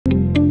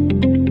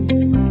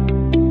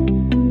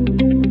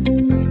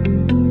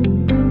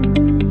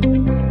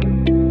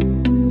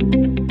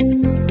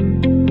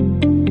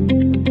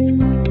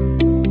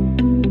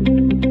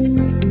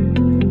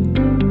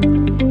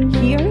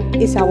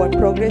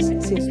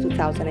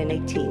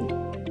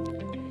2018.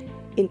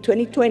 In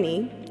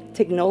 2020,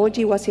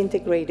 technology was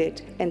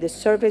integrated and the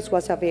service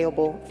was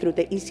available through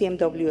the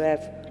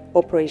ECMWF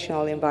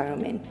operational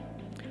environment.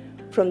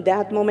 From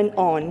that moment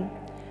on,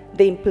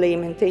 the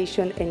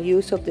implementation and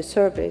use of the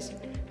service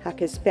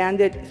have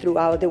expanded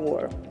throughout the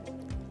world.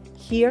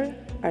 Here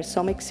are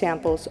some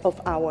examples of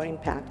our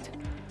impact.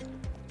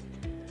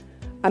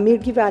 Amir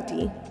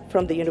Givati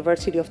from the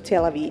University of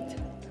Tel Aviv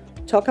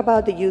talked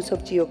about the use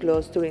of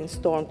GeoGloss during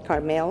Storm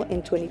Carmel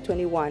in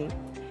 2021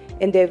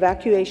 and the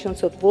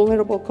evacuations of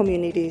vulnerable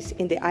communities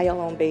in the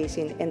Ayalon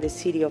Basin and the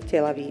city of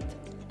Tel Aviv.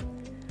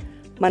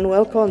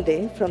 Manuel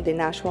Conde from the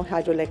National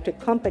Hydroelectric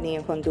Company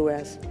in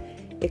Honduras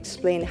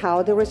explained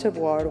how the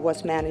reservoir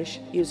was managed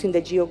using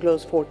the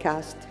GeoGloss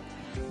forecast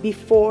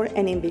before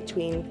and in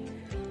between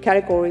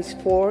Categories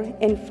 4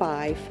 and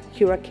 5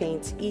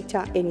 hurricanes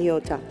Eta and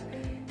Iota,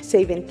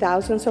 saving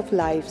thousands of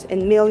lives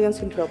and millions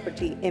in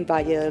property in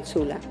Valle del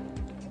Sula.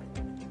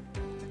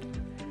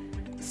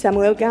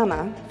 Samuel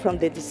Gama from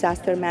the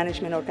Disaster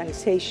Management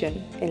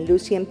Organization and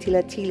Lucien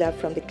Tilatila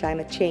from the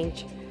Climate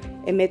Change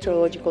and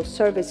Meteorological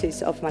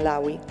Services of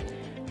Malawi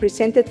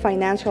presented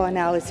financial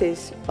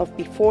analysis of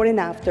before and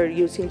after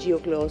using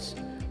GeoGloss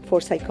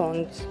for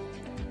cyclones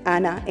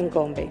Ana and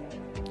Gombe.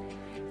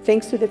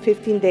 Thanks to the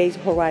 15 days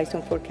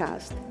horizon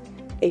forecast,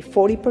 a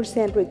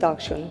 40%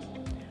 reduction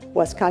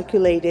was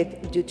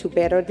calculated due to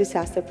better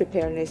disaster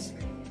preparedness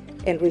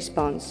and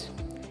response,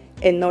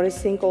 and not a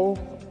single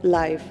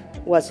life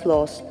was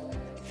lost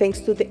thanks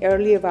to the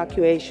early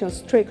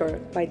evacuations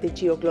triggered by the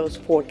GeoGloss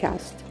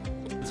forecast.